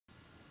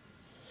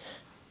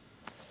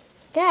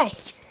Okay.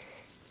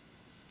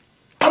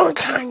 4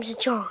 times the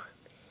charm.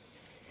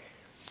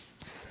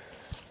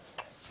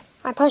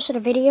 I posted a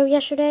video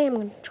yesterday. I'm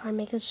going to try and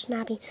make this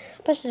snappy.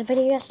 I posted a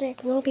video yesterday.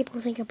 A lot of people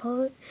think I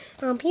pervert.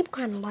 People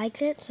kind of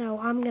liked it, so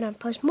I'm going to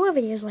post more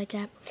videos like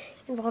that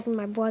involving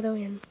my brother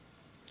and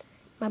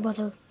my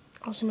brother,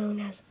 also known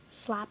as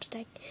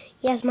Slapstick.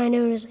 Yes, my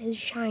nose is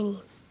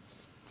shiny.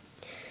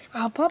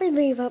 I'll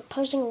probably be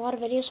posting a lot of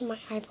videos on my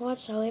iPod.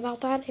 Sorry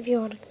about that if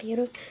you're on a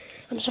computer.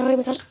 I'm sorry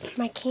because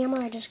my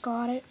camera, I just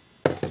got it.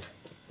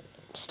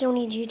 Still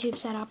needs YouTube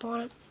set up on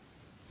it.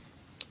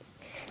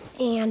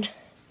 And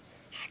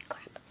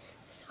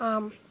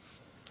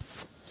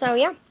so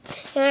yeah,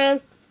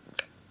 and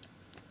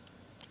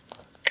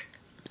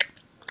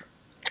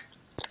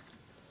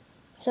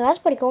so that's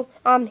pretty cool.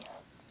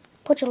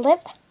 Put your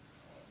lip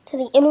to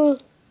the inner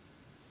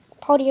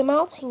part of your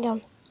mouth and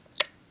go,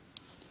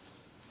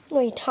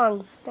 or your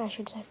tongue, I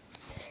should say.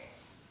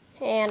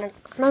 And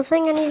another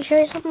thing, I need to show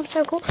you something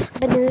so cool. I've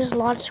been doing this a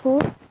lot at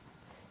school.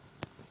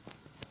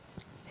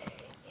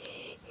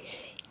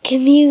 Come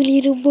here,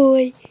 little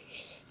boy.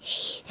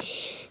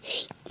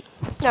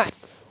 Alright,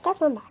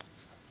 that's my back.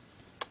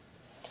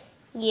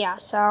 Yeah,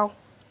 so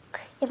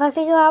if I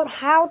figure out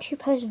how to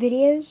post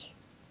videos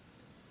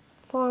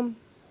from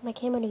my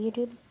camera to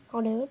YouTube,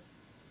 I'll do it.